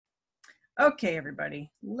Okay, everybody,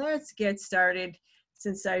 let's get started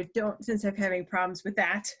since I'm having problems with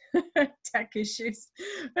that tech issues.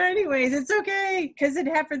 Anyways, it's okay because it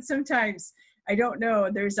happens sometimes. I don't know.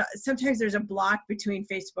 Sometimes there's a block between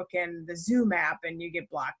Facebook and the Zoom app and you get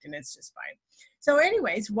blocked and it's just fine. So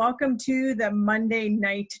anyways, welcome to the Monday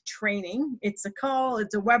night training. It's a call,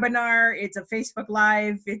 it's a webinar, it's a Facebook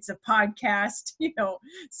Live, it's a podcast,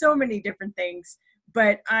 so many different things.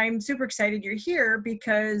 But I'm super excited you're here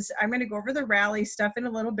because I'm going to go over the rally stuff in a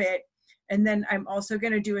little bit. And then I'm also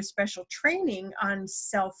going to do a special training on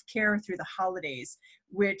self-care through the holidays,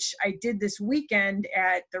 which I did this weekend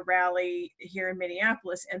at the rally here in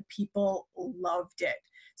Minneapolis, and people loved it.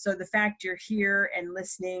 So the fact you're here and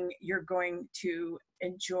listening, you're going to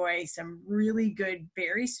enjoy some really good,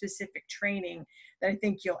 very specific training that I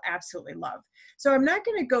think you'll absolutely love. So I'm not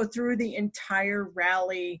going to go through the entire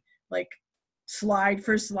rally like slide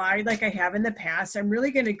for slide like I have in the past. I'm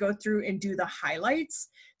really going to go through and do the highlights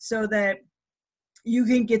so that you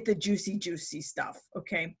can get the juicy stuff.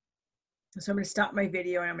 Okay, so I'm going to stop my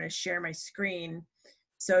video and I'm going to share my screen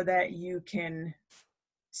so that you can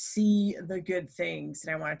see the good things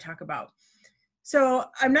that I want to talk about. So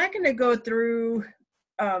I'm not going to go through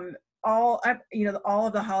all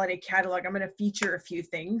of the holiday catalog. I'm going to feature a few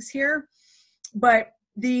things here, but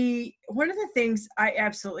one of the things I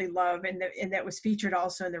absolutely love, and that was featured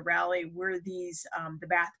also in the rally, were these the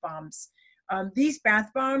bath bombs. These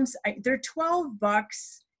bath bombs, they're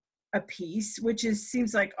 $12 a piece, which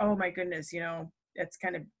seems like, oh my goodness, that's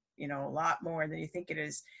kind of a lot more than you think it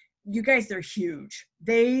is. You guys, they're huge.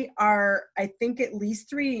 They are, I think, at least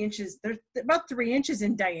 3 inches. They're about 3 inches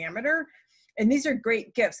in diameter. And these are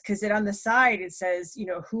great gifts because on the side it says,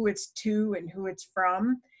 who it's to and who it's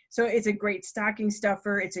from. So it's a great stocking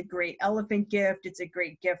stuffer. It's a great elephant gift. It's a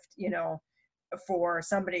great gift, for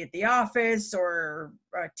somebody at the office or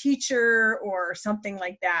a teacher or something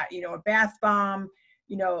like that, a bath bomb,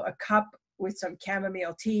 a cup with some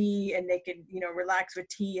chamomile tea, and they could, relax with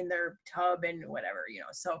tea in their tub and whatever,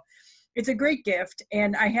 so it's a great gift.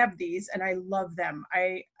 And I have these and I love them.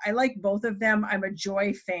 I like both of them. I'm a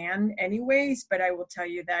Joy fan anyways, but I will tell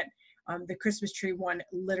you that the Christmas tree one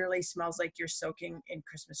literally smells like you're soaking in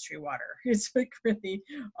Christmas tree water. It's like really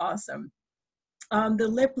awesome. The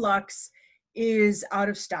Lip Lux is out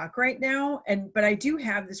of stock right now, but I do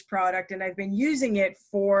have this product and I've been using it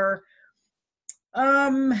for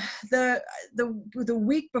the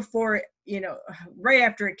week before, right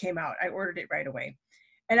after it came out. I ordered it right away.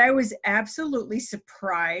 And I was absolutely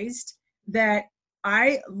surprised that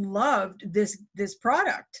I loved this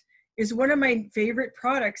product. It's one of my favorite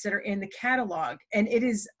products that are in the catalog, and it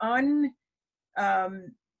is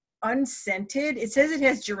unscented. It says it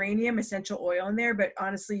has geranium essential oil in there, but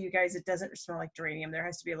honestly, you guys, it doesn't smell like geranium. There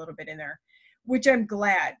has to be a little bit in there, which I'm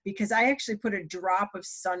glad, because I actually put a drop of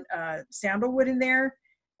sandalwood in there,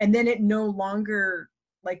 and then it no longer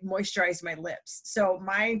like moisturize my lips. So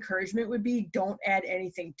my encouragement would be, don't add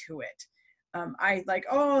anything to it. I like,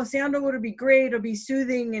 oh, sandalwood would be great. It'll be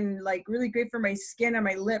soothing and like really great for my skin and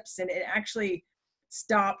my lips. And it actually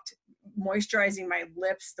stopped moisturizing my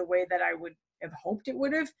lips the way that I would have hoped it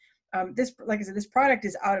would have. Like I said, this product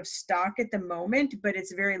is out of stock at the moment, but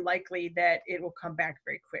it's very likely that it will come back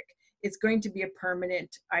very quick. It's going to be a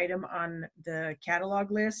permanent item on the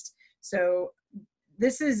catalog list. So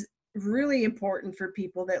this is really important for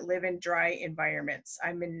people that live in dry environments.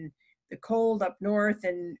 I'm in the cold up north,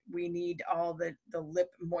 and we need all the lip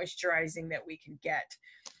moisturizing that we can get.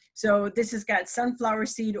 So this has got sunflower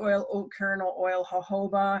seed oil, oat kernel oil,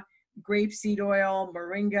 jojoba, grapeseed oil,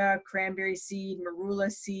 moringa, cranberry seed,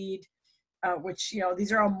 marula seed, which,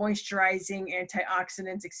 these are all moisturizing,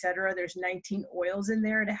 antioxidants, etc. There's 19 oils in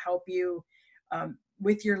there to help you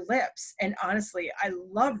with your lips. And honestly, I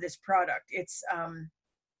love this product. It's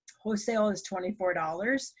wholesale is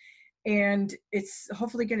 $24, and it's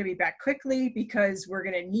hopefully going to be back quickly because we're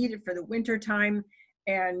going to need it for the winter time.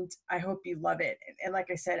 And I hope you love it. And like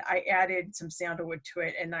I said, I added some sandalwood to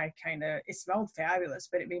it, and it smelled fabulous,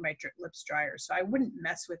 but it made my lips drier. So I wouldn't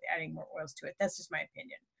mess with adding more oils to it. That's just my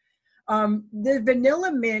opinion. The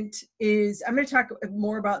vanilla mint I'm going to talk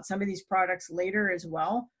more about some of these products later as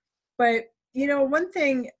well. But, one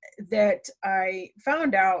thing that I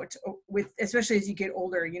found out especially as you get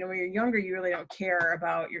older, when you're younger, you really don't care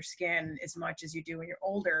about your skin as much as you do when you're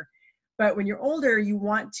older. But when you're older, you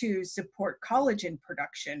want to support collagen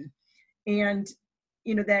production. And,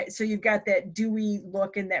 so you've got that dewy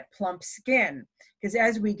look and that plump skin. Because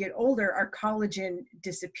as we get older, our collagen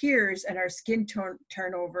disappears and our skin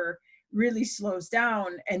turnover really slows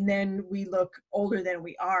down. And then we look older than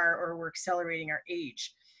we are, or we're accelerating our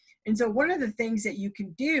age. And so one of the things that you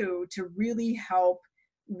can do to really help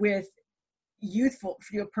with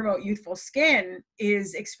promote youthful skin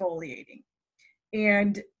is exfoliating.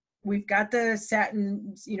 And we've got the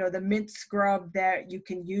satin, the mint scrub that you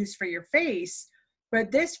can use for your face.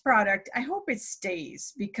 But this product, I hope it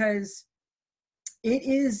stays, because it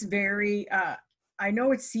is very, I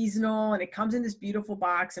know it's seasonal and it comes in this beautiful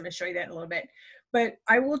box. I'm going to show you that in a little bit. But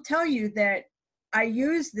I will tell you that I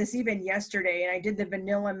used this even yesterday, and I did the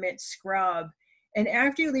vanilla mint scrub. And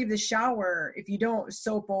after you leave the shower, if you don't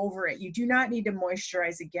soap over it, you do not need to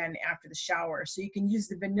moisturize again after the shower. So you can use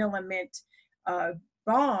the vanilla mint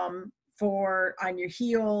balm for on your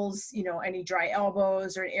heels, any dry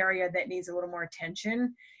elbows or an area that needs a little more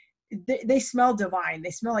attention. They smell divine.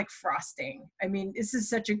 They smell like frosting. I mean, this is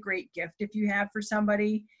such a great gift if you have for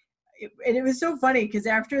somebody. And it was so funny because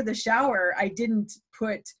after the shower, I didn't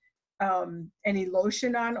put any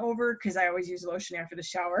lotion on over, because I always use lotion after the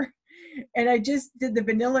shower. And I just did the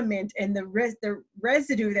vanilla mint, and the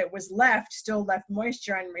residue that was left still left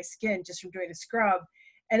moisture on my skin just from doing the scrub.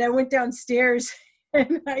 And I went downstairs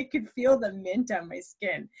and I could feel the mint on my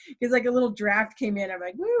skin, because like a little draft came in. I'm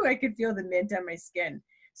like, woo, I could feel the mint on my skin.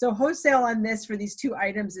 So wholesale on this for these two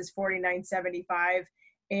items is $49.75,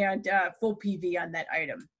 and full PV on that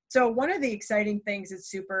item. So one of the exciting things that's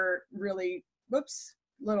super really,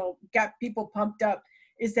 got people pumped up,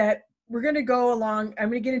 is that we're going to go along. I'm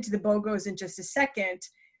going to get into the BOGOs in just a second,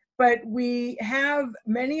 but we have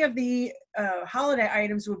many of the holiday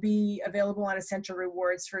items will be available on Essential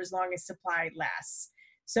Rewards for as long as supply lasts.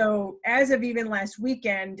 So as of even last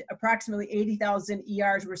weekend, approximately 80,000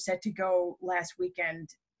 ERs were set to go last weekend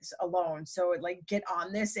alone. So get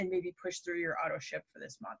on this and maybe push through your auto ship for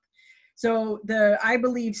this month. So the I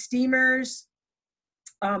Believe steamers,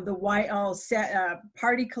 the YL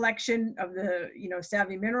party collection of the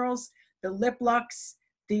Savvy Minerals, the Lip Lux,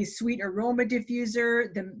 the Sweet Aroma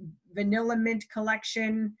Diffuser, the Vanilla Mint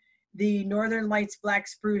collection, the Northern Lights Black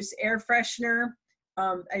Spruce air freshener,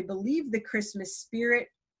 I believe the Christmas Spirit,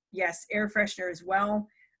 yes, air freshener as well,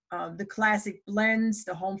 the Classic Blends,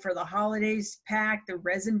 the Home for the Holidays pack, the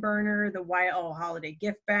Resin Burner, the YL Holiday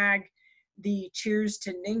Gift Bag, the Cheers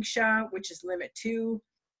to Ningxia, which is Limit 2,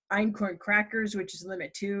 Einkorn Crackers, which is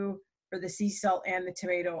Limit 2, for the sea salt and the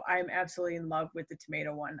tomato. I'm absolutely in love with the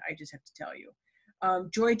tomato one, I just have to tell you.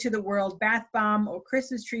 Joy to the World Bath Bomb, or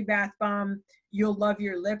Christmas Tree Bath Bomb, You'll Love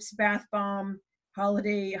Your Lips Bath Bomb,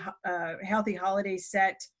 Holiday Healthy Holiday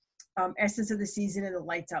Set, Essence of the Season, and the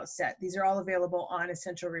Lights Out Set. These are all available on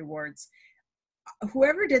Essential Rewards.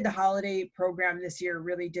 Whoever did the holiday program this year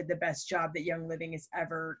really did the best job that Young Living has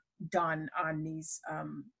ever done on these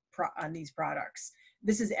products.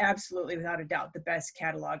 This is absolutely, without a doubt, the best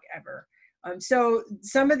catalog ever. So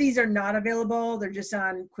some of these are not available. They're just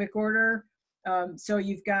on quick order. So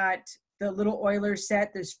you've got the little oiler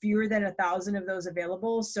set. There's fewer than 1,000 of those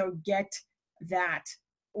available. So get that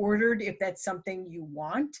ordered if that's something you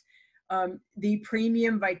want. The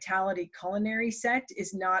Premium Vitality Culinary Set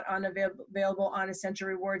is not available on Essential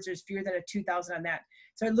Rewards. There's fewer than 2,000 on that.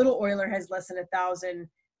 So a little oiler has less than 1,000.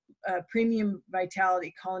 Premium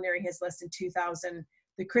Vitality Culinary has less than 2,000.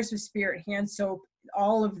 The Christmas Spirit hand soap,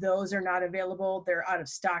 all of those are not available. They're out of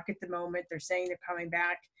stock at the moment. They're saying they're coming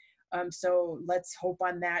back. So let's hope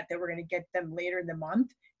on that we're going to get them later in the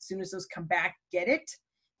month. As soon as those come back, get it.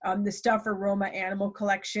 The Stuff Aroma Animal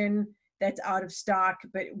Collection, that's out of stock,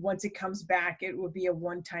 but once it comes back, it will be a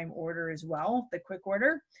one-time order as well, the quick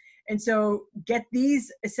order. And so get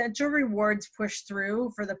these Essential Rewards pushed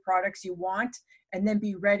through for the products you want, and then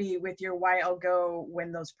be ready with your YL Go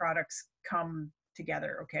when those products come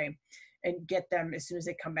together, okay? And get them as soon as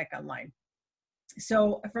they come back online.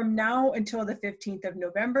 So from now until the 15th of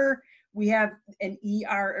November, we have an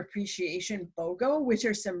ER Appreciation BOGO, which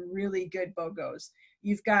are some really good BOGOs.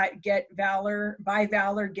 You've got Get Valor, Buy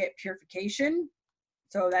Valor, Get Purification.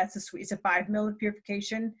 So that's it's a 5 ml of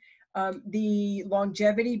purification. The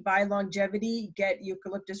Longevity, Buy Longevity, Get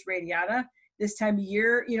Eucalyptus Radiata. This time of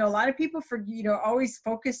year, a lot of people always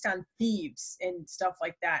focused on thieves and stuff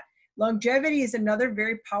like that. Longevity is another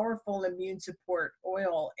very powerful immune support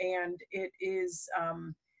oil, and it is,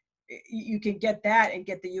 you can get that and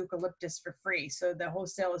get the eucalyptus for free. So the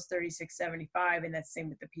wholesale is $36.75, and that's same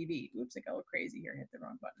with the PV. Oops, I got a little crazy here, hit the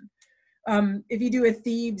wrong button. If you do a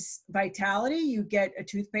Thieves Vitality, you get a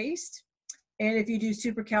toothpaste. And if you do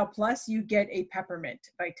Super Cal Plus, you get a peppermint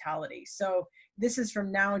vitality. So this is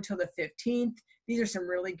from now until the 15th. These are some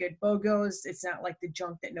really good BOGOs. It's not like the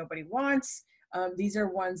junk that nobody wants. These are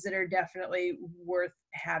ones that are definitely worth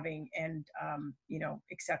having and,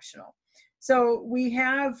 exceptional. So we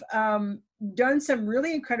have done some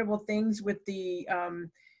really incredible things with the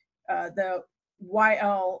the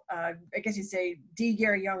YL, I guess you'd say D.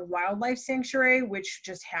 Gary Young Wildlife Sanctuary, which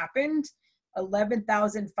just happened,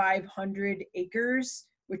 11,500 acres,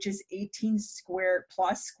 which is 18 square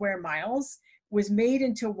miles, was made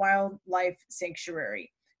into a wildlife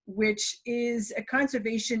sanctuary, which is a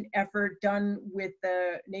conservation effort done with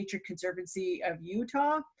the Nature Conservancy of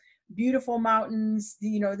Utah. Beautiful mountains.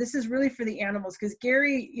 This is really for the animals, because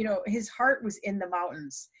Gary, his heart was in the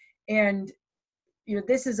mountains. And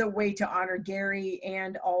this is a way to honor Gary,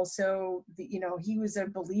 and also he was a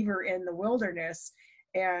believer in the wilderness.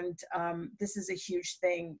 And this is a huge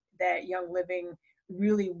thing that Young Living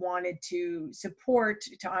really wanted to support,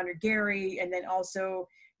 to honor Gary. And then also,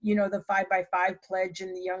 the 5x5 pledge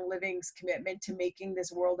and the Young Living's commitment to making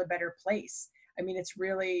this world a better place. I mean, it's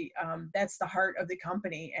really, that's the heart of the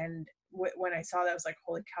company. And when I saw that, I was like,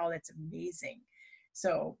 holy cow, that's amazing.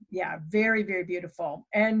 So yeah, very, very beautiful.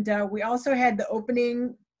 And we also had the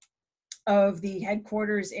opening of the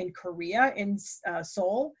headquarters in Korea, in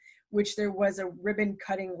Seoul, which there was a ribbon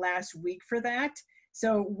cutting last week for that.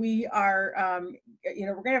 So we are,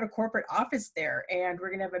 we're going to have a corporate office there, and we're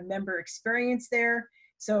going to have a member experience there.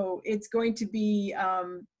 So it's going to be,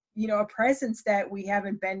 a presence that we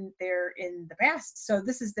haven't been there in the past. So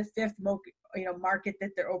this is the fifth, market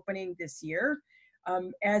that they're opening this year.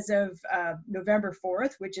 As of November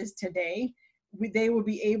 4th, which is today, they will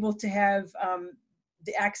be able to have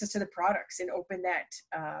the access to the products and open that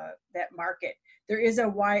market. There is a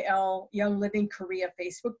YL Young Living Korea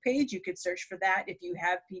Facebook page. You could search for that if you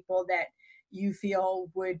have people that you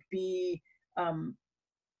feel would be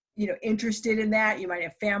interested in that. You might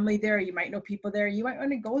have family there, you might know people there, you might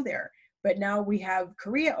want to go there. But now we have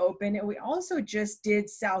Korea open, and we also just did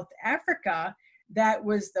South Africa. That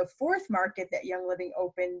was the fourth market that Young Living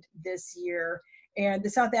opened this year. And the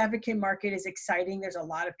South African market is exciting. There's a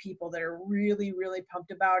lot of people that are really, really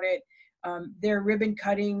pumped about it. Their ribbon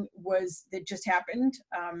cutting that just happened.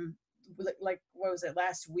 What was it,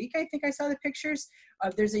 last week? I think I saw the pictures.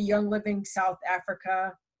 There's a Young Living South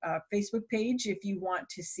Africa Facebook page. If you want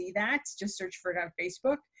to see that, just search for it on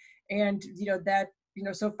Facebook. And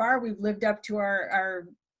so far we've lived up to our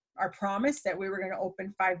promise that we were going to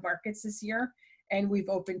open 5 markets this year. And we've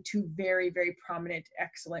opened 2 very, very prominent,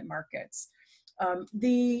 excellent markets.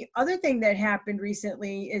 The other thing that happened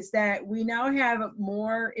recently is that we now have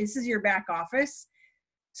more, this is your back office.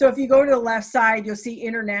 So if you go to the left side, you'll see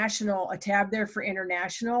international, a tab there for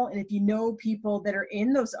international. And if you know people that are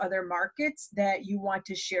in those other markets that you want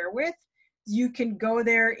to share with, you can go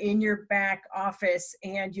there in your back office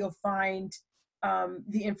and you'll find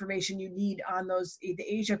the information you need on those, the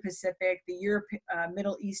Asia Pacific, the Europe,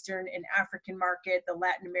 Middle Eastern and African market, the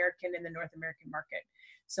Latin American and the North American market.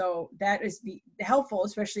 So that is helpful,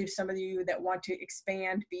 especially if some of you that want to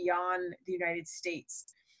expand beyond the United States.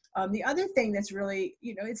 The other thing that's really,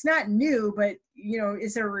 it's not new, but,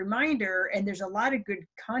 is a reminder, and there's a lot of good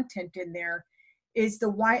content in there, is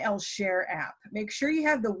the YL Share app. Make sure you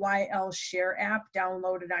have the YL Share app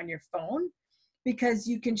downloaded on your phone, because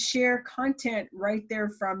you can share content right there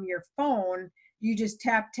from your phone. You just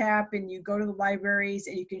tap and you go to the libraries,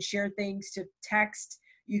 and you can share things to text.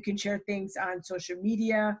 You can share things on social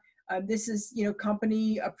media. This is,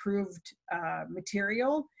 company approved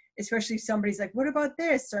material, especially if somebody's like, what about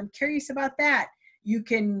this? Or I'm curious about that. You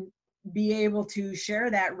can be able to share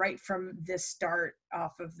that right from the start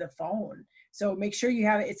off of the phone. So make sure you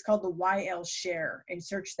have it. It's called the YL Share, and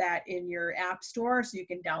search that in your app store so you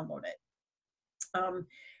can download it.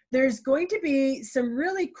 There's going to be some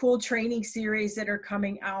really cool training series that are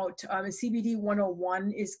coming out. CBD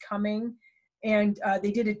 101 is coming, and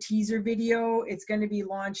they did a teaser video. It's going to be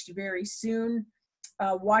launched very soon.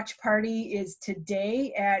 Watch party is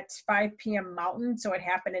today at 5 p.m. Mountain, so it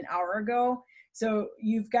happened an hour ago. So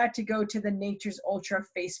you've got to go to the Nature's Ultra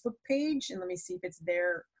Facebook page, and let me see if it's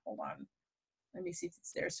there. Hold on. Let me see if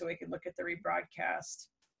it's there so we can look at the rebroadcast.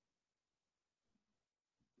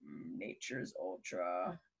 Nature's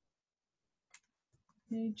Ultra.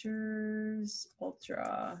 Nature's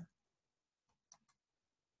Ultra.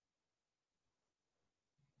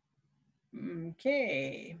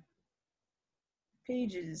 Okay.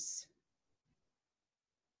 Pages.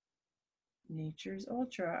 Nature's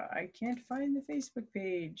Ultra. I can't find the Facebook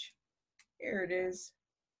page. Here it is.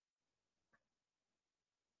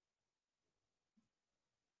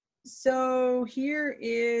 So here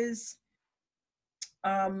is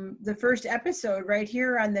the first episode right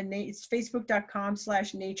here on it's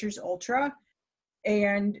facebook.com/Nature's Ultra.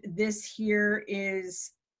 And this here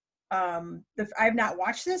is, I've not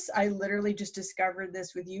watched this. I literally just discovered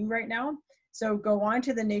this with you right now. So go on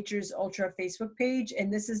to the Nature's Ultra Facebook page,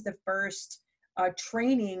 and this is the first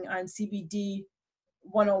training on CBD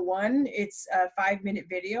 101. It's a 5-minute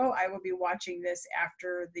video. I will be watching this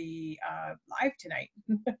after the live tonight.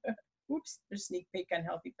 Oops, there's sneak peek on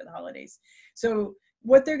Healthy for the Holidays. So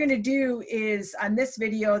what they're going to do is on this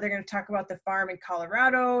video, they're going to talk about the farm in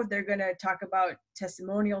Colorado. They're going to talk about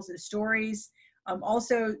testimonials and stories.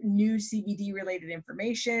 Also new CBD related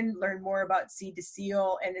information, learn more about seed to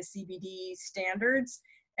seal and the CBD standards.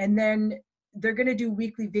 And then they're going to do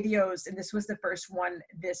weekly videos, and this was the first one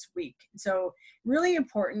this week. So really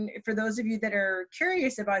important for those of you that are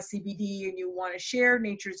curious about CBD and you want to share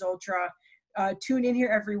Nature's Ultra, tune in here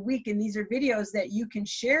every week. And these are videos that you can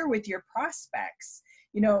share with your prospects.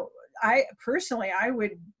 You know, I personally, I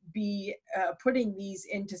would be putting these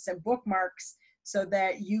into some bookmarks so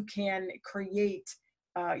that you can create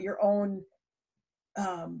your own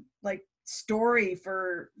like story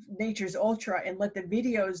for Nature's Ultra and let the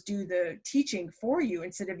videos do the teaching for you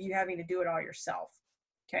instead of you having to do it all yourself.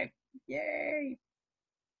 Okay, yay.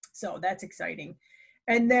 So that's exciting.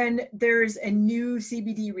 And then there's a new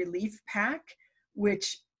CBD relief pack,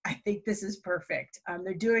 which I think this is perfect.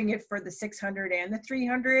 They're doing it for the 600 and the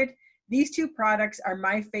 300. These two products are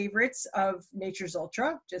my favorites of Nature's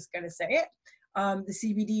Ultra, just gonna say it. The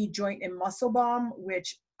CBD joint and muscle balm,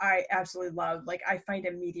 which I absolutely love. Like I find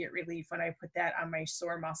immediate relief when I put that on my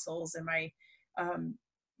sore muscles and my,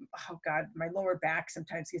 oh God, my lower back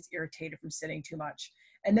sometimes gets irritated from sitting too much.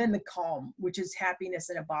 And then the Calm, which is happiness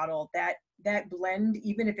in a bottle. That blend,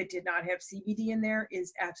 even if it did not have CBD in there,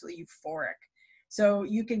 is absolutely euphoric. So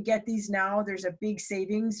you can get these now. There's a big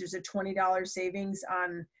savings. There's a $20 savings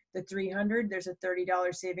on the 300. There's a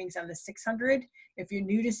 $30 savings on the 600. If you're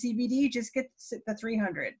new to CBD, just get the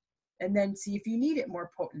 300 and then see if you need it more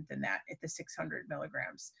potent than that at the 600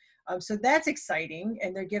 milligrams. So that's exciting.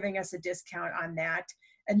 And they're giving us a discount on that.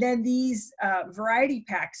 And then these variety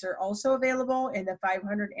packs are also available in the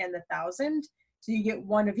 500 and the 1000. So you get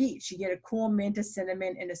one of each. You get a cool mint, a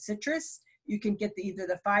cinnamon, and a citrus. You can get either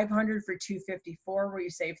the 500 for $254 where you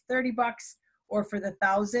save $30, or for the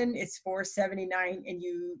 1000 it's $479 and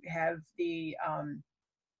you have the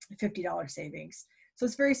 $50 savings. So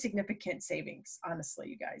it's very significant savings, honestly,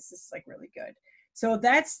 you guys. This is like really good. So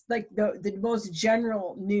that's like the most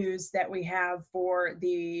general news that we have for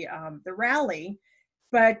the rally.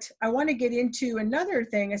 But I want to get into another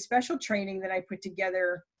thing, a special training that I put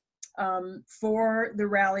together for the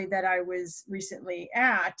rally that I was recently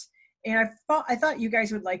at. And I thought you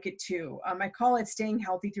guys would like it too. I call it Staying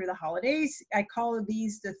Healthy Through the Holidays. I call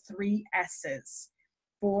these the 3 S's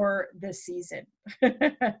for the season.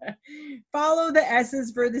 Follow the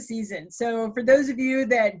S's for the season. So for those of you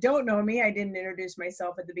that don't know me, I didn't introduce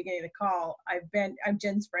myself at the beginning of the call. I'm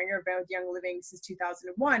Jen Springer. I've been with Young Living since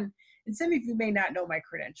 2001. And some of you may not know my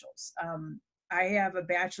credentials. I have a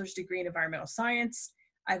bachelor's degree in environmental science.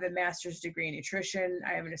 I have a master's degree in nutrition.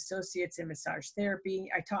 I have an associate's in massage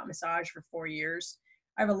therapy. I taught massage for 4 years.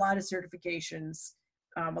 I have a lot of certifications,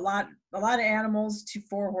 a lot of animals,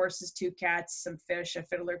 4 horses, 2 cats, some fish, a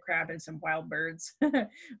fiddler crab, and some wild birds.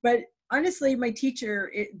 But honestly, my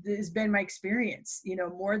teacher has been my experience, you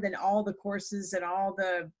know, more than all the courses and all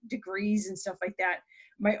the degrees and stuff like that.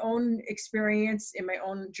 My own experience in my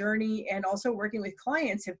own journey and also working with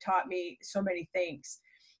clients have taught me so many things.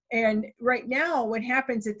 And right now, what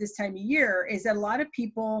happens at this time of year is that a lot of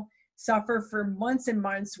people suffer for months and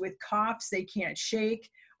months with coughs they can't shake.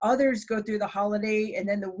 Others go through the holiday, and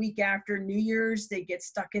then the week after New Year's, they get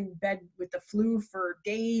stuck in bed with the flu for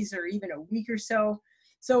days or even a week or so.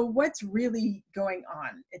 So what's really going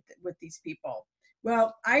on with these people?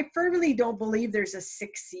 Well, I firmly don't believe there's a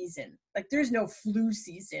sick season. Like there's no flu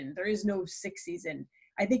season. There is no sick season.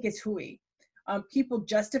 I think it's hooey. People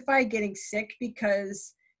justify getting sick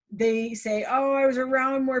because they say, oh, I was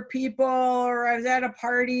around more people, or I was at a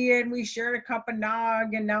party and we shared a cup of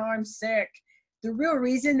nog and now I'm sick. The real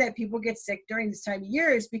reason that people get sick during this time of year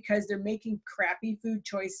is because they're making crappy food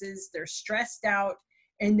choices, they're stressed out,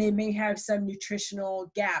 and they may have some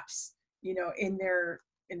nutritional gaps, you know, in their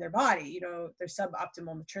body, you know, their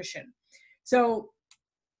suboptimal nutrition. So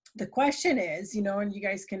the question is, you know, and you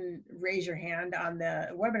guys can raise your hand on the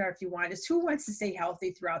webinar if you want, is who wants to stay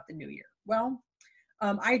healthy throughout the new year? Well,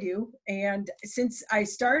 I do. And since I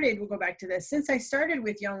started, we'll go back to this, since I started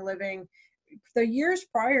with Young Living, the years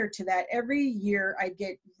prior to that, every year I'd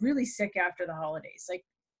get really sick after the holidays. Like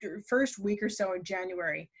the first week or so in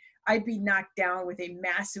January, I'd be knocked down with a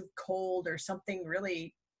massive cold or something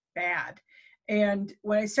really bad. And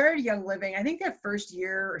when I started Young Living, I think that first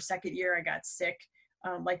year or second year I got sick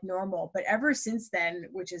like normal. But ever since then,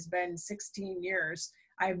 which has been 16 years,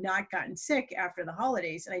 I've not gotten sick after the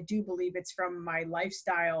holidays. And I do believe it's from my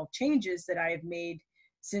lifestyle changes that I have made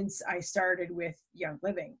since I started with Young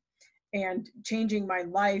Living, and changing my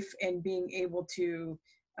life and being able to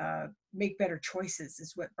make better choices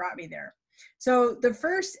is what brought me there. So the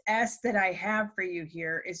first S that I have for you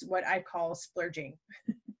here is what I call splurging.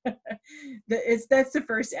 That's the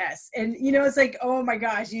first S. And it's like, oh my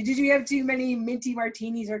gosh, did you have too many minty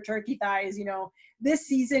martinis or turkey thighs? This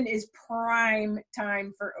season is prime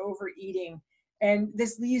time for overeating. And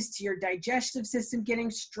this leads to your digestive system getting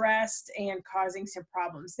stressed and causing some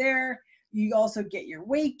problems there. You also get your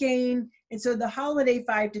weight gain. And so the holiday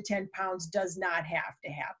 5 to 10 pounds does not have to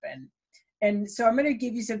happen. And so I'm going to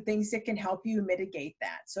give you some things that can help you mitigate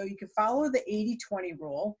that. So you can follow the 80-20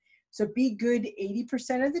 rule. So be good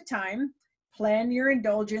 80% of the time, plan your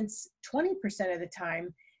indulgence 20% of the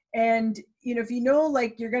time. And, if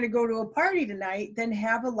like you're going to go to a party tonight, then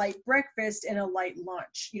have a light breakfast and a light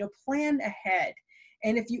lunch, plan ahead.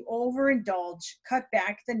 And if you overindulge, cut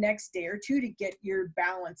back the next day or two to get your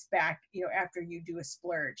balance back, after you do a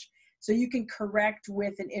splurge. So you can correct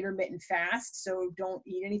with an intermittent fast. So don't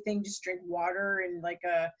eat anything, just drink water and like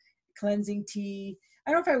a cleansing tea.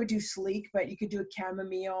 I don't know if I would do sleek, but you could do a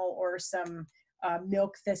chamomile or some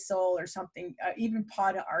milk thistle or something. Even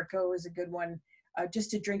Pau d'Arco is a good one, just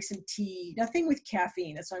to drink some tea. Nothing with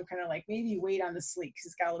caffeine. That's why I'm kind of like, maybe wait on the sleek because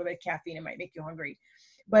it's got a little bit of caffeine. It might make you hungry.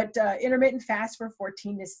 But intermittent fast for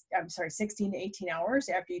 16 to 18 hours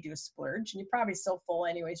after you do a splurge. And you're probably still full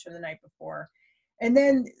anyways from the night before. And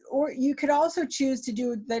then, or you could also choose to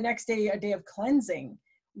do the next day a day of cleansing,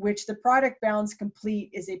 which the product Balance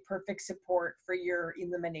Complete is a perfect support for your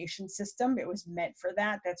elimination system. It was meant for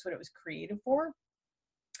that. That's what it was created for.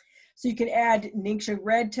 So you could add Ningxia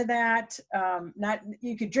Red to that.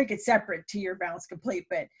 You could drink it separate to your Balance Complete,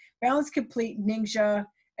 but Balance Complete, Ningxia,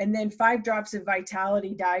 and then 5 drops of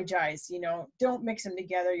Vitality Digest. Don't mix them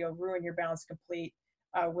together. You'll ruin your Balance Complete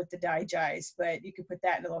with the Digest, but you can put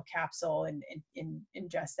that in a little capsule and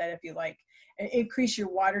ingest that if you like. And increase your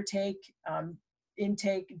water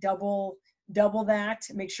intake, double that,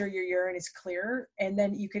 make sure your urine is clear. And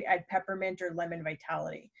then you could add peppermint or lemon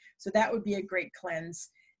Vitality. So that would be a great cleanse.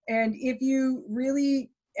 And if you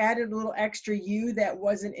really added a little extra that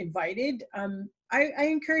wasn't invited, I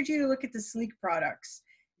encourage you to look at the Sleek products.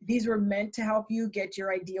 These were meant to help you get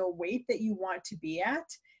your ideal weight that you want to be at.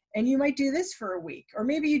 And you might do this for a week, or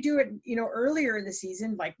maybe you do it, earlier in the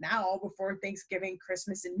season, like now before Thanksgiving,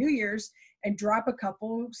 Christmas, and New Year's, and drop a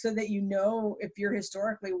couple so that if you're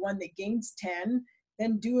historically one that gains 10,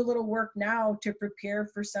 then do a little work now to prepare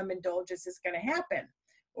for some indulgence that's going to happen.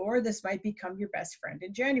 Or this might become your best friend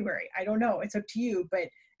in January. I don't know. It's up to you, but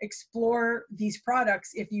explore these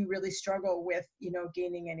products if you really struggle with,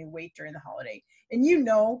 gaining any weight during the holiday. And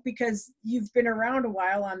because you've been around a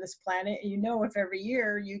while on this planet, and if every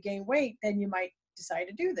year you gain weight, then you might decide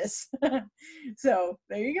to do this. So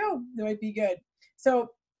there you go. That might be good. So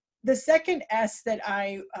the second S that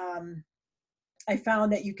I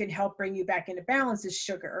found that you can help bring you back into balance is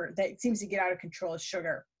sugar, or that seems to get out of control is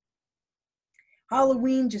sugar.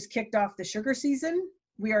 Halloween just kicked off the sugar season.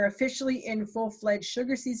 We are officially in full-fledged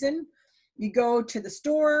sugar season. You go to the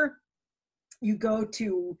store, you go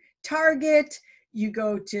to Target, you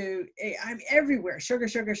go to, I'm everywhere, sugar,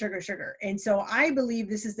 sugar, sugar, sugar. And so I believe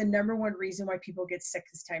this is the number one reason why people get sick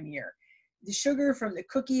this time of year. The sugar from the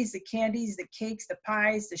cookies, the candies, the cakes, the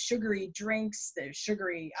pies, the sugary drinks, the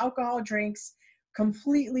sugary alcohol drinks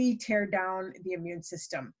completely tear down the immune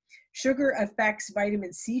system. Sugar affects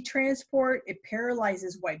vitamin C transport. It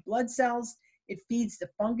paralyzes white blood cells. It feeds the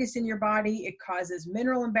fungus in your body. It causes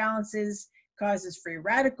mineral imbalances, causes free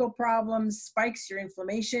radical problems, spikes your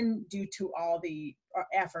inflammation due to all the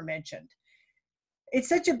aforementioned. It's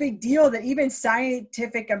such a big deal that even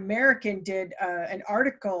Scientific American did an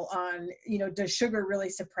article on, does sugar really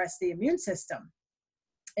suppress the immune system?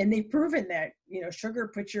 And they've proven that, sugar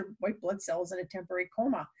puts your white blood cells in a temporary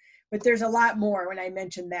coma. But there's a lot more when I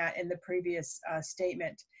mentioned that in the previous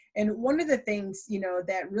statement. And one of the things,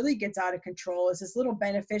 that really gets out of control is this little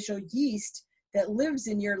beneficial yeast that lives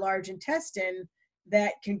in your large intestine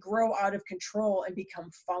that can grow out of control and become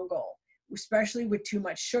fungal, especially with too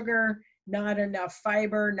much sugar, not enough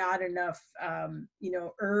fiber, not enough,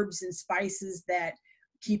 herbs and spices that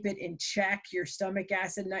keep it in check. Your stomach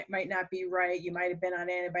acid might not be right. You might have been on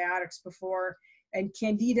antibiotics before. And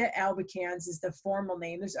Candida albicans is the formal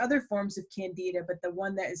name. There's other forms of Candida, but the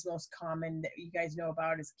one that is most common that you guys know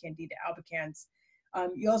about is Candida albicans.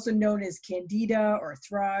 You also known as Candida or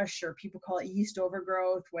thrush, or people call it yeast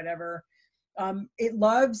overgrowth, whatever. It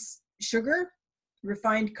loves sugar,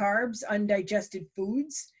 refined carbs, undigested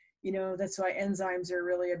foods. You know, that's why enzymes are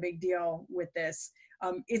really a big deal with this.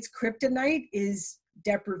 Its kryptonite is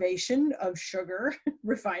deprivation of sugar,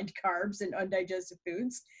 refined carbs, and undigested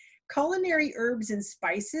foods. Culinary herbs and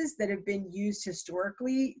spices that have been used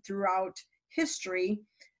historically throughout history,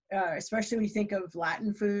 especially when you think of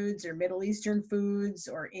Latin foods or Middle Eastern foods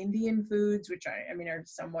or Indian foods, which I mean are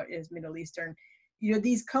somewhat is Middle Eastern. You know,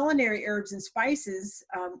 these culinary herbs and spices,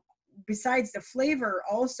 besides the flavor,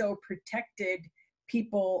 also protected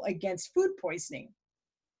people against food poisoning.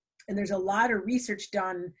 And there's a lot of research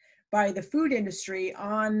done by the food industry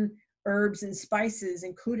on herbs and spices,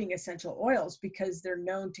 including essential oils, because they're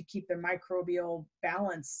known to keep the microbial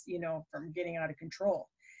balance, you know, from getting out of control.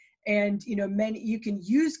 And, you know, you can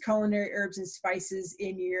use culinary herbs and spices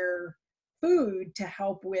in your food to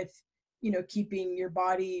help with, you know, keeping your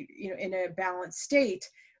body, you know, in a balanced state.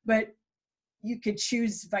 But you could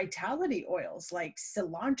choose vitality oils like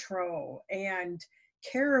cilantro and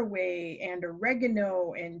caraway and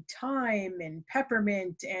oregano and thyme and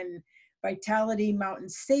peppermint and vitality mountain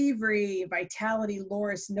savory, vitality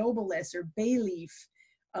laurus nobilis or bay leaf.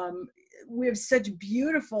 Um, we have such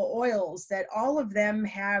beautiful oils that all of them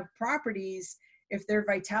have properties. If they're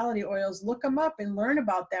vitality oils, look them up and learn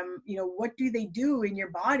about them. You know, what do they do in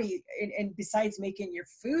your body, and besides making your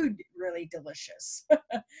food really delicious.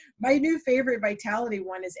 My new favorite vitality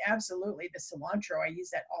one is absolutely the cilantro. I use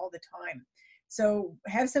that all the time. So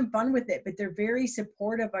have some fun with it, but they're very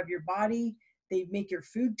supportive of your body. They make your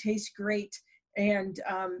food taste great, and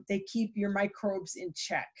they keep your microbes in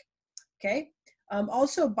check. Okay.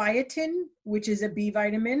 Also biotin, which is a B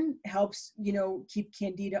vitamin, helps, you know, keep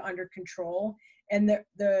candida under control. And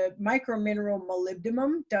the micro mineral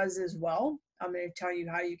molybdenum does as well. I'm going to tell you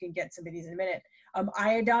how you can get some of these in a minute.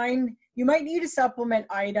 Iodine, you might need to supplement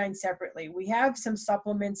iodine separately. We have some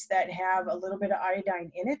supplements that have a little bit of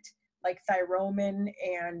iodine in it, like Thyromin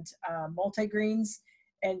and multigreens.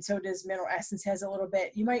 And so does Mineral Essence has a little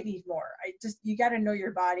bit. You might need more. You got to know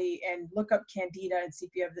your body and look up candida and see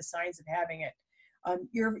if you have the signs of having it.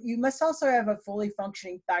 You must also have a fully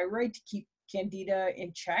functioning thyroid to keep candida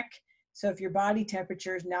in check. So if your body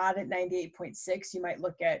temperature is not at 98.6, you might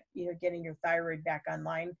look at, you know, getting your thyroid back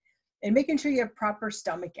online, and making sure you have proper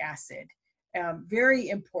stomach acid. Very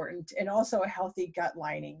important, and also a healthy gut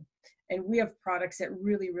lining. And we have products that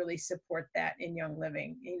really, really support that in Young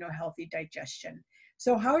Living, you know, healthy digestion.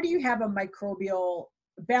 So how do you have a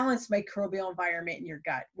balanced microbial environment in your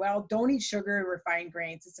gut? Well, don't eat sugar and refined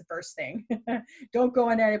grains. It's the first thing. Don't go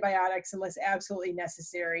on antibiotics unless absolutely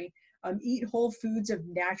necessary. Eat whole foods of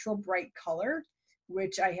natural bright color,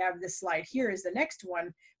 which I have this slide here is the next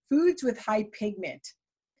one. Foods with high pigment,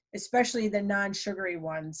 especially the non-sugary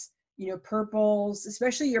ones, you know, purples,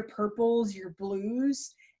 especially your purples, your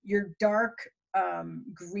blues, your dark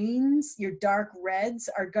greens, your dark reds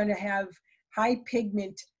are going to have high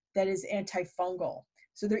pigment that is antifungal.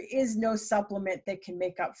 So there is no supplement that can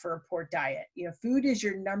make up for a poor diet. You know, food is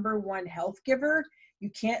your number one health giver. You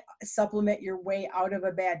can't supplement your way out of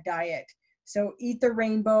a bad diet. So eat the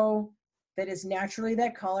rainbow that is naturally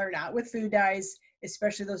that color, not with food dyes,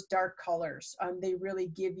 especially those dark colors. They really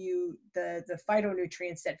give you the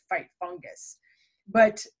phytonutrients that fight fungus.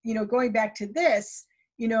 But, you know, going back to this,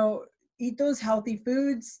 you know, eat those healthy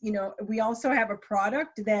foods. You know, we also have a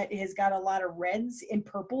product that has got a lot of reds and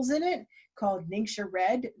purples in it called Ningxia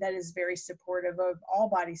Red that is very supportive of all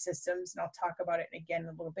body systems. And I'll talk about it again in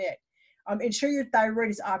a little bit. Ensure your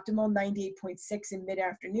thyroid is optimal, 98.6 in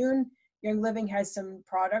mid-afternoon. Young Living has some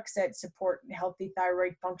products that support healthy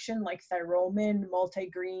thyroid function like Thyromin,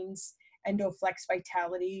 multigreens, Endoflex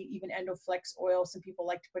Vitality, even Endoflex oil. Some people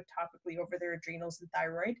like to put topically over their adrenals and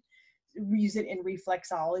thyroid. Use it in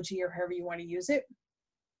reflexology or however you want to use it.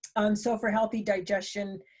 So for healthy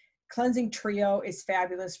digestion, Cleansing Trio is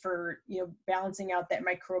fabulous for, you know, balancing out that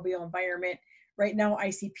microbial environment. Right now,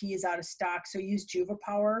 ICP is out of stock, so use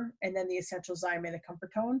JuvaPower and then the Essential Zyme and the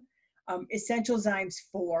Comfortone. Essential Zymes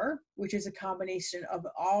 4, which is a combination of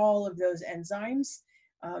all of those enzymes.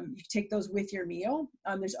 You take those with your meal.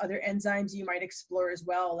 There's other enzymes you might explore as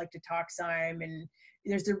well, like Detoxzyme, and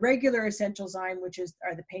there's the regular Essential Zyme, which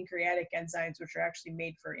are the pancreatic enzymes, which are actually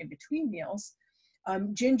made for in between meals.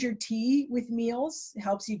 Ginger tea with meals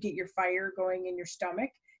helps you get your fire going in your stomach.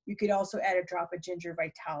 You could also add a drop of ginger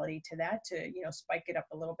vitality to that to, you know, spike it up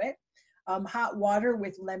a little bit. Hot water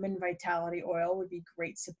with lemon vitality oil would be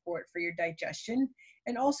great support for your digestion.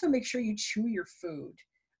 And also make sure you chew your food.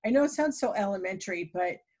 I know it sounds so elementary,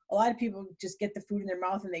 but a lot of people just get the food in their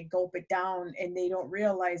mouth and they gulp it down, and they don't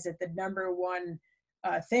realize that the number one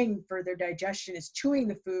thing for their digestion is chewing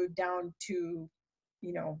the food down to,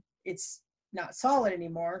 you know, it's not solid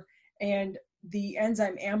anymore. And the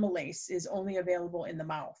enzyme amylase is only available in the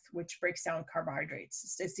mouth, which breaks down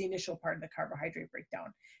carbohydrates. It's the initial part of the carbohydrate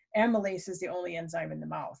breakdown. Amylase is the only enzyme in the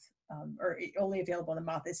mouth, or only available in the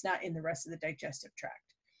mouth. It's not in the rest of the digestive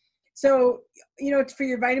tract. So, for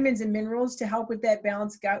your vitamins and minerals to help with that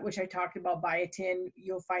balanced gut, which I talked about, biotin,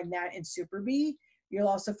 you'll find that in Super B. You'll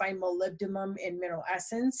also find molybdenum in Mineral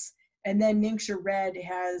Essence. And then Ningxia Red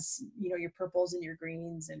has, your purples and your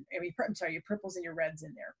greens, and your purples and your reds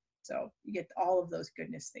in there. So you get all of those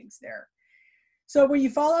goodness things there. So when you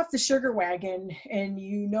fall off the sugar wagon and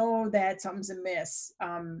you know that something's amiss,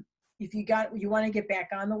 if you want to get back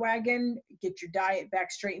on the wagon, get your diet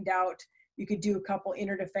back straightened out, you could do a couple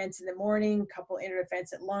inner defense in the morning, a couple inner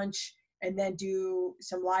defense at lunch, and then do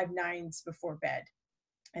some live nines before bed.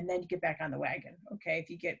 And then you get back on the wagon. Okay. If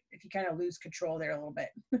you kind of lose control there a little bit.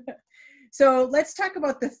 So let's talk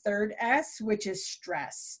about the third S, which is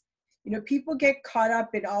stress. People get caught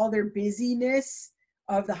up in all their busyness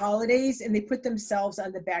of the holidays and they put themselves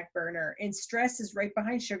on the back burner, and stress is right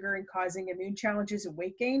behind sugar and causing immune challenges and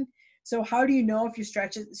weight gain. So how do you know if you're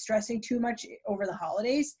stressing too much over the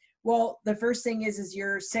holidays? Well, the first thing is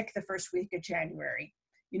you're sick the first week of January.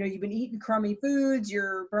 You've been eating crummy foods,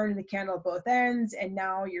 you're burning the candle at both ends, and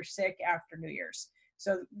now you're sick after New Year's.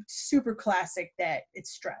 So super classic that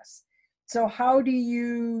it's stress. So how do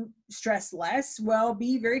you stress less? Well,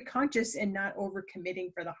 be very conscious and not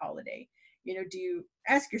overcommitting for the holiday. Do you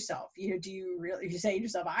ask yourself, do you say to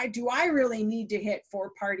yourself, do I really need to hit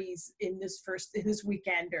 4 parties in this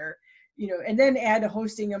weekend, or, and then add a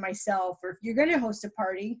hosting of myself, or if you're going to host a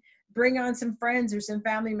party, bring on some friends or some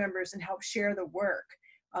family members and help share the work.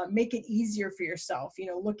 Make it easier for yourself.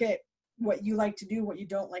 Look at what you like to do, what you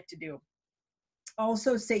don't like to do.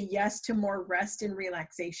 Also say yes to more rest and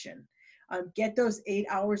relaxation. Get those 8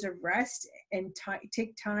 hours of rest and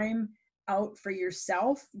take time out for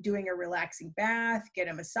yourself, doing a relaxing bath, get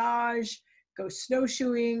a massage, go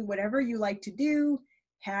snowshoeing, whatever you like to do,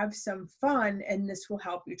 have some fun, and this will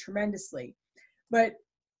help you tremendously. But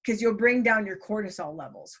because you'll bring down your cortisol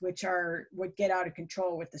levels, which are what get out of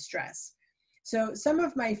control with the stress. So some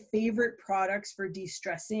of my favorite products for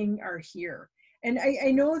de-stressing are here. And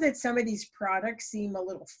I know that some of these products seem a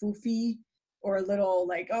little foofy or a little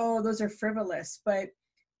like, oh, those are frivolous. But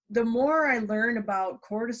the more I learn about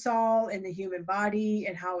cortisol in the human body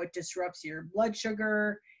and how it disrupts your blood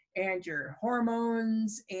sugar and your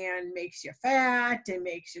hormones and makes you fat and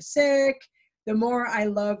makes you sick, the more I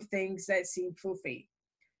love things that seem foofy.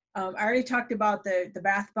 I already talked about the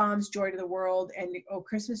bath bombs, Joy to the World, and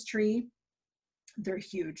Christmas Tree. They're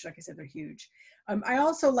huge. Like I said, they're huge. I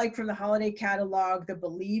also like from the holiday catalog, the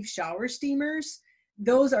Believe shower steamers.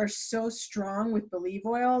 Those are so strong with Believe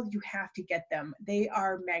oil. You have to get them. They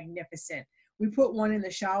are magnificent. We put one in the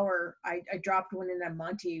shower. I dropped one in on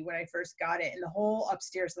Monty when I first got it, and the whole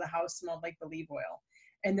upstairs of the house smelled like Believe oil.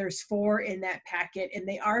 And there's 4 in that packet, and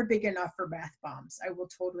they are big enough for bath bombs. I will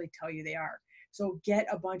totally tell you they are. So get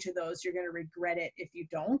a bunch of those. You're going to regret it if you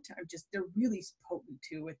don't. They're really potent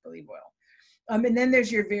too with Believe oil. And then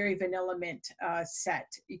there's your Very Vanilla Mint set.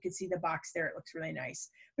 You can see the box there. It looks really nice.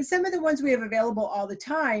 But some of the ones we have available all the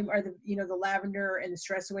time are the lavender and the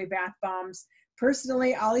Stress Away bath bombs.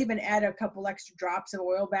 Personally, I'll even add a couple extra drops of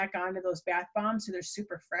oil back onto those bath bombs so they're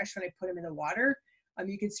super fresh when I put them in the water.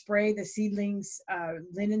 You can spray the Seedlings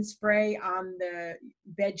linen spray on the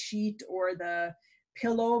bed sheet or the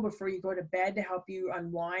pillow before you go to bed to help you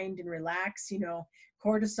unwind and relax.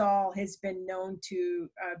 Cortisol has been known to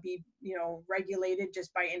be, regulated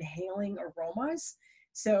just by inhaling aromas.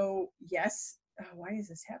 So yes, why is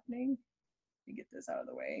this happening? Let me get this out of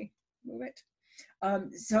the way, move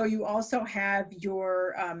it. So you also have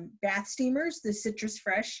your bath steamers, the Citrus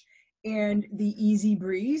Fresh and the Easy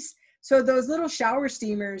Breeze. So those little shower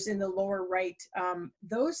steamers in the lower right,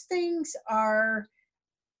 those things are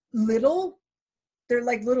little. They're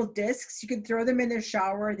like little discs. You can throw them in their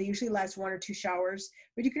shower. They usually last 1 or 2 showers,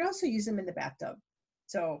 but you can also use them in the bathtub.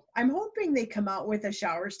 So I'm hoping they come out with a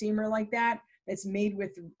shower steamer like that that's made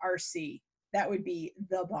with RC. That would be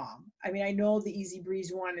the bomb. I mean, I know the Easy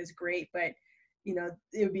Breeze one is great, but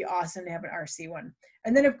it would be awesome to have an RC one.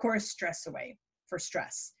 And then of course, Stress Away for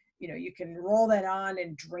stress. You can roll that on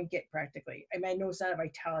and drink it practically. I mean, I know it's not a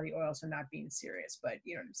vitality oil, so I'm not being serious, but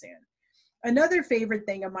you know what I'm saying. Another favorite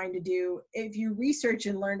thing of mine to do, if you research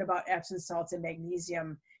and learn about Epsom salts and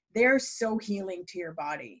magnesium, they're so healing to your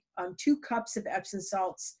body. 2 cups of Epsom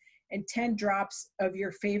salts and 10 drops of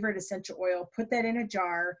your favorite essential oil, put that in a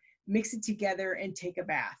jar, mix it together and take a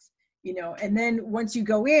bath. And then once you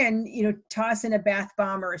go in, toss in a bath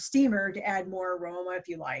bomb or a steamer to add more aroma if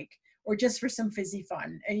you like, or just for some fizzy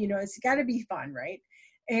fun. And, it's got to be fun, right?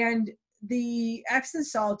 And the Epsom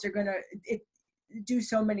salts are going to do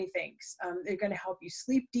so many things. They're going to help you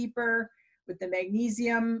sleep deeper with the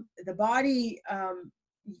magnesium. The body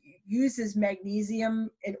uses magnesium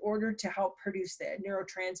in order to help produce the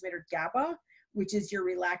neurotransmitter GABA, which is your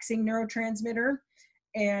relaxing neurotransmitter.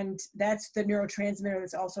 And that's the neurotransmitter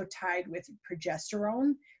that's also tied with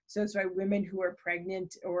progesterone. So that's why women who are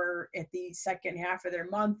pregnant or at the second half of their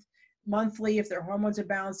monthly, if their hormones are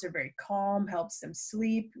balanced, they're very calm, helps them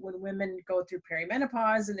sleep. When women go through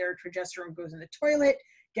perimenopause and their progesterone goes in the toilet,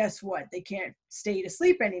 guess what? They can't stay to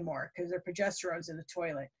sleep anymore because their progesterone's in the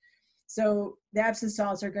toilet. So the Epsom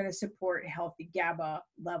salts are going to support healthy GABA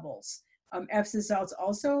levels. Epsom salts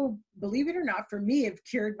also, believe it or not, for me, have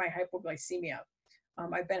cured my hypoglycemia.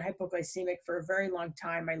 I've been hypoglycemic for a very long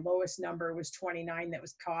time. My lowest number was 29 that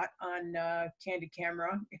was caught on candid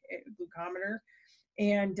camera, glucometer.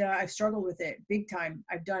 And I've struggled with it big time.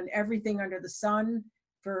 I've done everything under the sun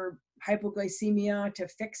for hypoglycemia to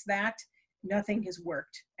fix that. Nothing has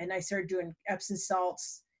worked. And I started doing Epsom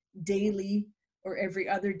salts daily or every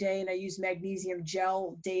other day. And I use magnesium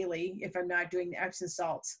gel daily if I'm not doing the Epsom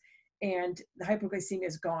salts. And the hypoglycemia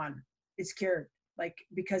is gone. It's cured, like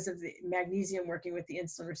because of the magnesium working with the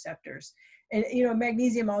insulin receptors. And, you know,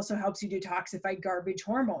 magnesium also helps you detoxify garbage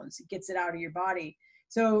hormones. It gets it out of your body.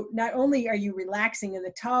 So not only are you relaxing in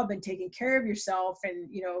the tub and taking care of yourself and,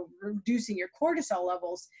 you know, reducing your cortisol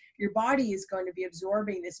levels, your body is going to be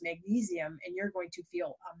absorbing this magnesium and you're going to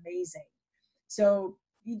feel amazing. So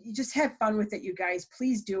you just have fun with it, you guys.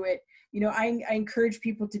 Please do it. You know, I encourage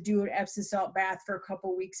people to do an Epsom salt bath for a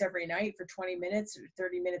couple weeks every night for 20 minutes or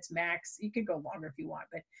 30 minutes max. You could go longer if you want,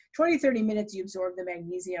 but 20, 30 minutes, you absorb the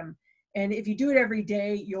magnesium. And if you do it every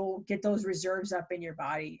day, you'll get those reserves up in your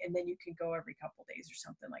body, and then you can go every couple days or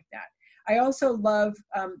something like that. I also love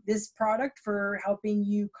this product for helping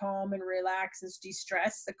you calm and relax and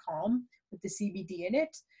de-stress, the Calm with the CBD in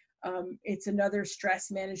it. It's another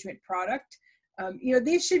stress management product. You know,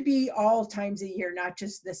 these should be all times a year, not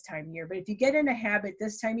just this time of year. But if you get in a habit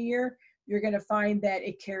this time of year, you're going to find that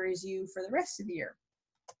it carries you for the rest of the year.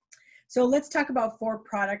 So let's talk about 4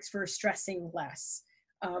 products for stressing less.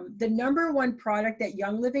 The number one product that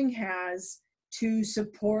Young Living has to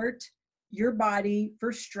support your body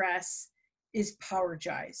for stress is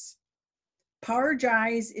Powergize.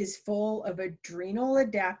 Powergize is full of adrenal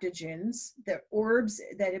adaptogens, the herbs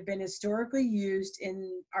that have been historically used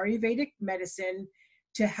in Ayurvedic medicine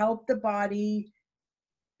to help the body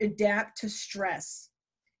adapt to stress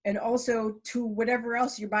and also to whatever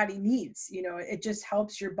else your body needs. You know, it just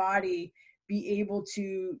helps your body be able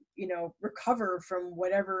to, you know, recover from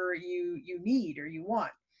whatever you need or you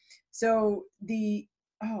want. So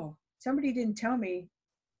somebody didn't tell me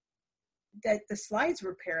that the slides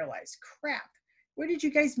were paralyzed. Crap. What did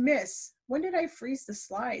you guys miss? When did I freeze the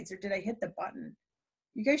slides, or did I hit the button?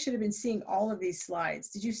 You guys should have been seeing all of these slides.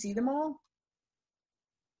 Did you see them all?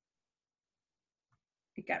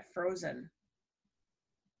 It got frozen.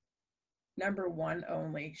 Number 1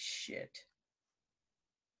 only. Shit.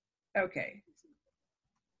 Okay.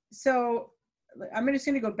 So I'm just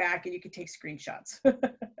going to go back and you can take screenshots.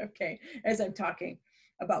 Okay. As I'm talking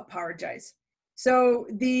about Powergize. So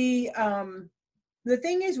the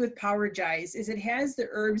thing is with Powergize is it has the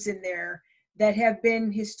herbs in there that have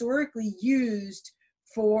been historically used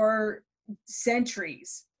for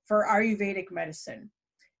centuries for Ayurvedic medicine.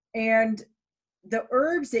 And the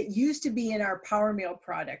herbs that used to be in our Power Meal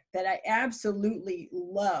product that I absolutely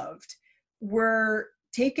loved were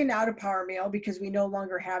taken out of Power Meal because we no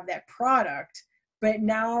longer have that product. But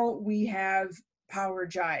now we have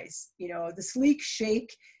Powergize. You know, the Sleek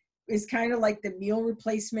Shake is kind of like the meal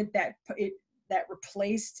replacement that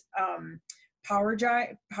replaced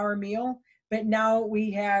Power Meal. But now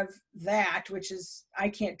we have that, which is, I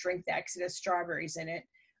can't drink that because it has strawberries in it.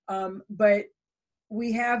 But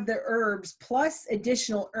we have the herbs plus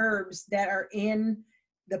additional herbs that are in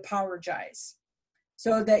the Powergize.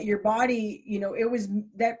 So that your body, you know,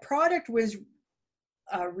 that product was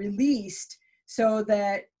released so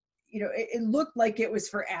that, you know, it looked like it was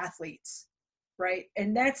for athletes, right?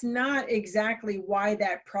 And that's not exactly why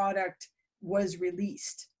that product was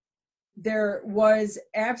released. There was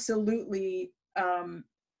absolutely, how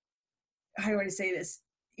do I say this?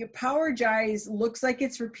 Your Powergize looks like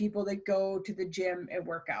it's for people that go to the gym and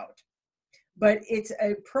work out, but it's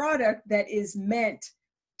a product that is meant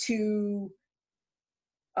to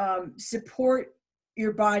support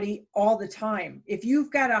your body all the time. If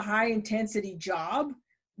you've got a high intensity job,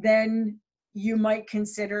 then you might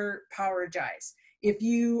consider Powergize. If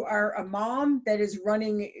you are a mom that is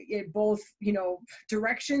running in both, you know,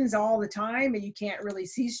 directions all the time and you can't really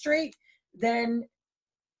see straight, then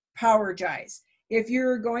Powergize. If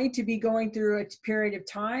you're going to be going through a period of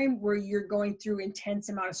time where you're going through intense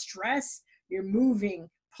amount of stress, you're moving,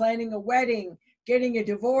 planning a wedding, getting a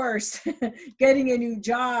divorce, getting a new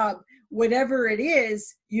job, whatever it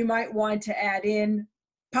is, you might want to add in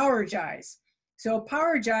Powergize. So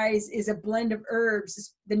Powergize is a blend of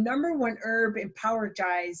herbs. The number one herb in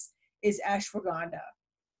Powergize is ashwagandha.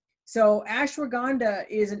 So ashwagandha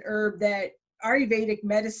is an herb that Ayurvedic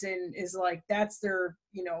medicine is like, that's their,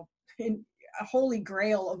 a holy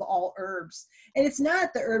grail of all herbs. And it's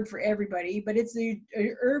not the herb for everybody, but it's the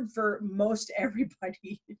herb for most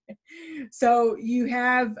everybody. So you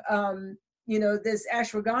have, this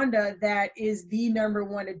ashwagandha that is the number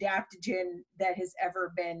one adaptogen that has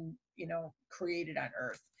ever been, created on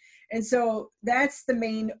earth. And so that's the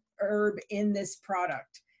main herb in this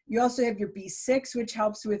product. You also have your B6, which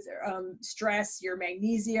helps with stress, your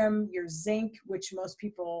magnesium, your zinc, which most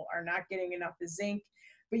people are not getting enough of zinc.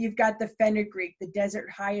 But you've got the fenugreek, the desert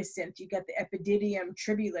hyacinth, you got the epididymium,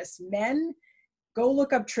 tribulus. Men, go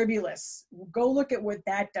look up tribulus. Go look at what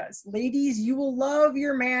that does. Ladies, you will love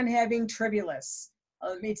your man having tribulus.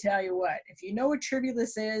 Let me tell you what, if you know what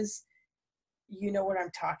tribulus is, you know what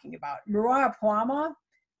I'm talking about. Maroa Puama,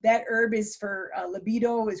 that herb is for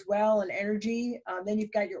libido as well and energy. Then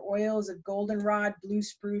you've got your oils of goldenrod, blue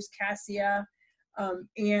spruce, cassia,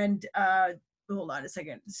 and hold on a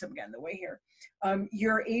second, some got in the way here.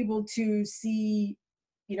 You're able to see,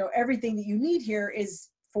 everything that you need here is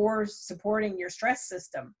for supporting your stress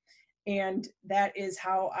system. And that is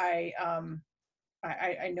how I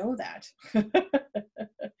know that.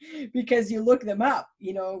 Because you look them up,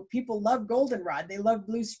 people love goldenrod, they love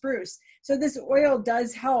blue spruce. So this oil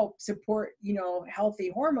does help support, healthy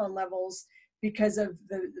hormone levels because of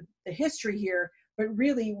the history here. But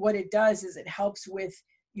really what it does is it helps with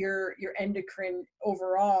your endocrine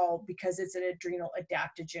overall because it's an adrenal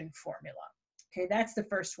adaptogen formula. Okay, that's the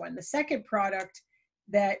first one. The second product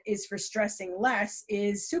that is for stressing less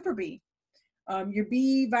is Super B. Your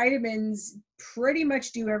B vitamins pretty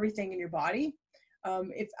much do everything in your body.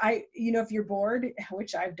 If you're bored,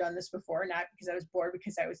 which I've done this before, not because I was bored,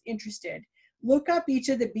 because I was interested, look up each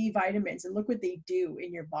of the B vitamins and look what they do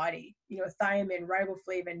in your body. Thiamine,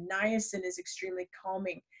 riboflavin, niacin is extremely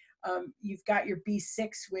calming. You've got your B6,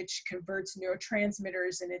 which converts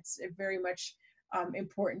neurotransmitters, and it's very much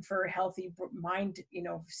important for a healthy mind,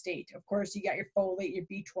 state. Of course, you got your folate, your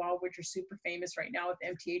B12, which are super famous right now with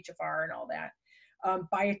MTHFR and all that.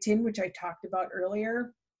 Biotin, which I talked about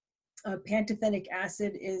earlier. Pantothenic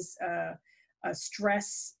acid is a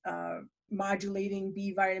stress modulating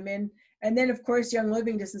B vitamin. And then, of course, Young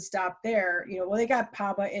Living doesn't stop there. They got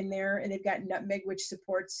PABA in there, and they've got nutmeg, which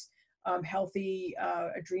supports healthy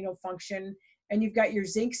adrenal function. And you've got your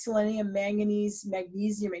zinc, selenium, manganese,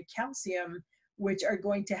 magnesium, and calcium, which are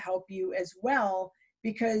going to help you as well,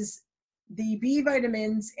 because the B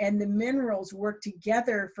vitamins and the minerals work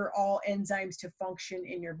together for all enzymes to function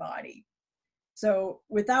in your body. So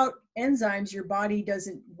without enzymes, your body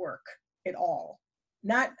doesn't work at all.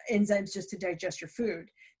 Not enzymes just to digest your food,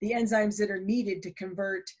 the enzymes that are needed to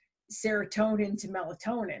convert serotonin to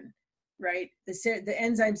melatonin, right? The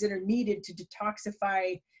enzymes that are needed to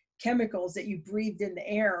detoxify chemicals that you breathed in the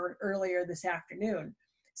air earlier this afternoon.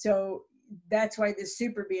 So that's why this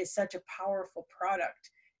Super B is such a powerful product,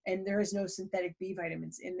 and there is no synthetic B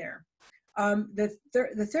vitamins in there.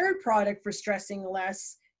 The third product for stressing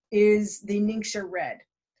less is the Ningxia Red.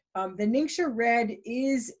 The Ningxia Red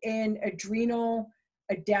is an adrenal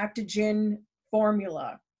adaptogen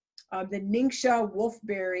formula. The Ningxia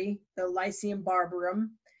wolfberry, the Lycium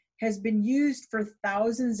barbarum, has been used for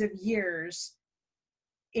thousands of years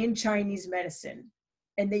in Chinese medicine,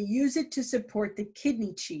 and they use it to support the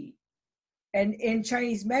kidney qi. And in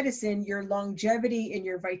Chinese medicine, your longevity and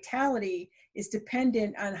your vitality is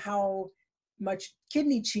dependent on how much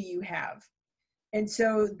kidney qi you have. And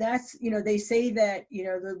so that's, they say that,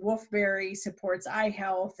 the wolfberry supports eye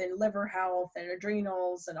health and liver health and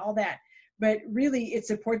adrenals and all that, but really it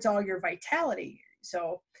supports all your vitality.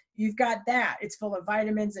 So you've got that. It's full of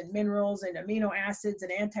vitamins and minerals and amino acids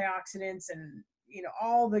and antioxidants and,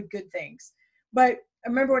 all the good things. But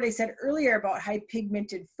remember what I said earlier about high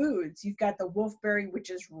pigmented foods. You've got the wolfberry, which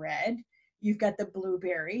is red. You've got the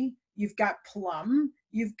blueberry. You've got plum.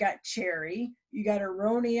 You've got cherry. You got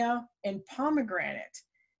aronia and pomegranate.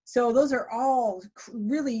 So those are all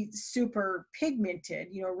really super pigmented.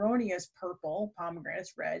 Aronia is purple, pomegranate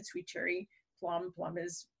is red, sweet cherry, plum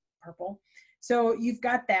is purple. So you've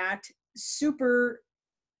got that super,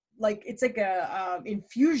 it's like a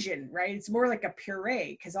infusion, right? It's more like a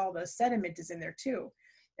puree because all the sediment is in there too.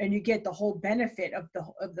 and you get the whole benefit of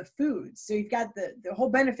the foods. So you've got the whole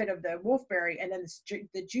benefit of the wolfberry, and then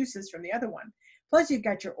the juices from the other one. Plus you've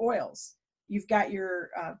got your oils. You've got your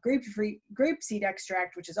grapeseed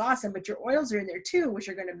extract, which is awesome, but your oils are in there too, which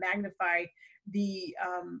are going to magnify the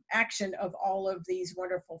action of all of these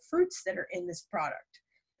wonderful fruits that are in this product.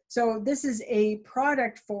 So this is a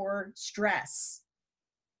product for stress.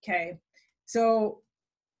 Okay. So,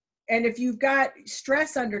 and if you've got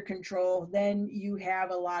stress under control, then you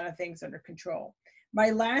have a lot of things under control. My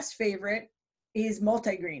last favorite is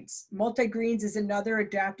multigreens. Multigreens is another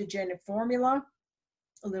adaptogenic formula,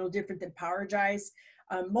 a little different than Powergize.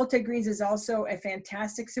 Multigreens is also a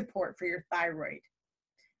fantastic support for your thyroid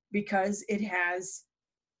because it has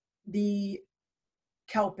the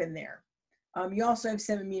kelp in there. You also have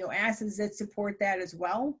some amino acids that support that as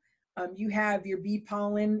well. You have your bee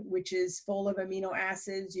pollen, which is full of amino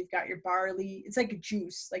acids. You've got your barley. It's like a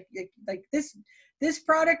juice. Like this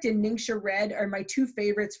product and Ningxia Red are my two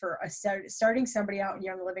favorites for starting somebody out in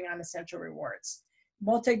Young Living on Essential Rewards.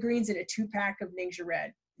 Multigreens and a 2-pack of Ningxia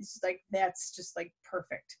Red. It's like, that's just like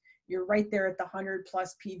perfect. You're right there at the 100+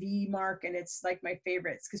 PV mark, and it's like my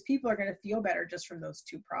favorites because people are going to feel better just from those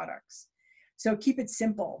two products. So keep it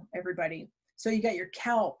simple, everybody. So you got your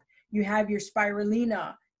kelp, you have your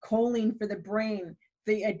spirulina, choline for the brain.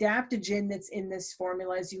 The adaptogen that's in this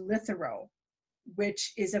formula is Eleuthero,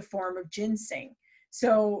 which is a form of ginseng.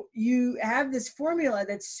 So you have this formula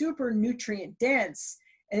that's super nutrient dense,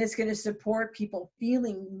 and it's going to support people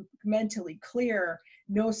feeling mentally clear,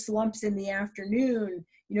 no slumps in the afternoon.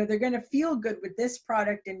 You know, they're going to feel good with this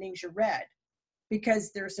product in Ningxia Red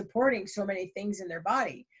because they're supporting so many things in their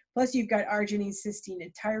body. Plus you've got arginine, cysteine,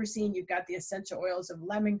 and tyrosine. You've got the essential oils of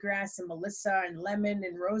lemongrass and melissa and lemon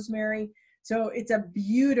and rosemary. So it's a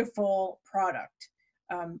beautiful product.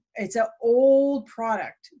 It's an old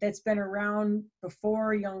product that's been around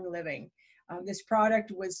before Young Living. This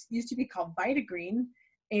product used to be called Vitagreen,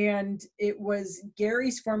 and it was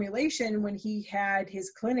Gary's formulation when he had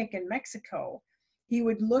his clinic in Mexico. He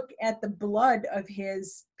would look at the blood of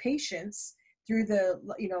his patients through the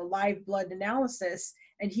live blood analysis,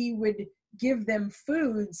 and he would give them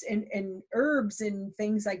foods and herbs and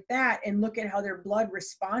things like that and look at how their blood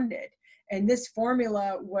responded. And this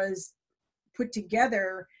formula was put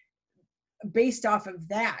together based off of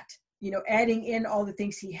that, adding in all the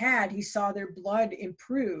things he had. He saw their blood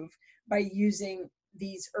improve by using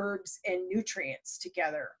these herbs and nutrients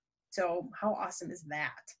together. So how awesome is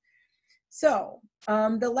that? So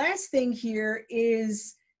the last thing here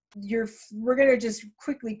is we're going to just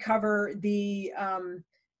quickly cover the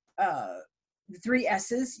 3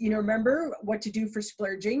 S's. Remember what to do for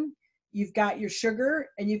splurging. You've got your sugar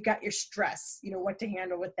and you've got your stress, what to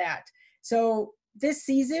handle with that. So this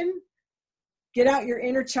season, get out your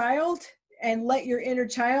inner child and let your inner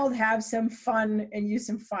child have some fun and use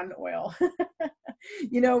some fun oil.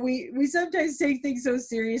 We sometimes take things so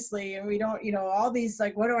seriously, and we don't, all these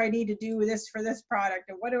like, what do I need to do with this for this product?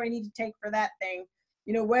 And what do I need to take for that thing?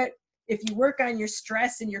 You know what? If you work on your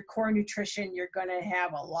stress and your core nutrition, you're going to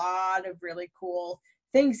have a lot of really cool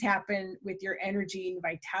things happen with your energy and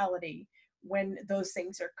vitality when those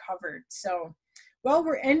things are covered. So, well,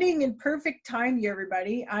 we're ending in perfect time here,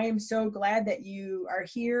 everybody. I am so glad that you are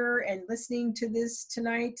here and listening to this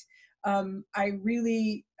tonight. I'm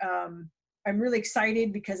really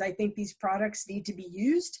excited because I think these products need to be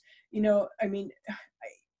used.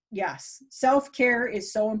 Yes, self-care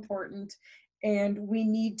is so important, and we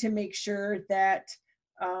need to make sure that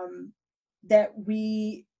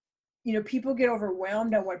we, people get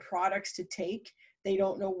overwhelmed on what products to take. They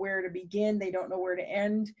don't know where to begin. They don't know where to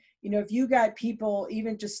end. If you got people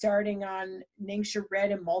even just starting on Ningxia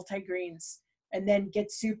Red and multigreens, and then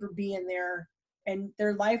get Super B in there, and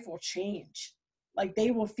their life will change. Like,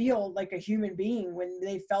 they will feel like a human being when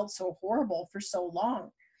they felt so horrible for so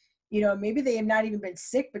long. Maybe they have not even been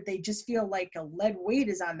sick, but they just feel like a lead weight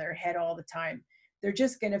is on their head all the time. They're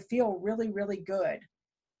just going to feel really, really good.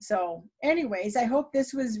 So anyways, I hope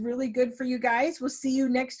this was really good for you guys. We'll see you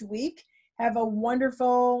next week. Have a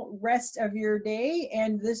wonderful rest of your day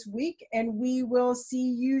and this week, and we will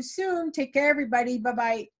see you soon. Take care, everybody.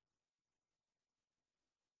 Bye-bye.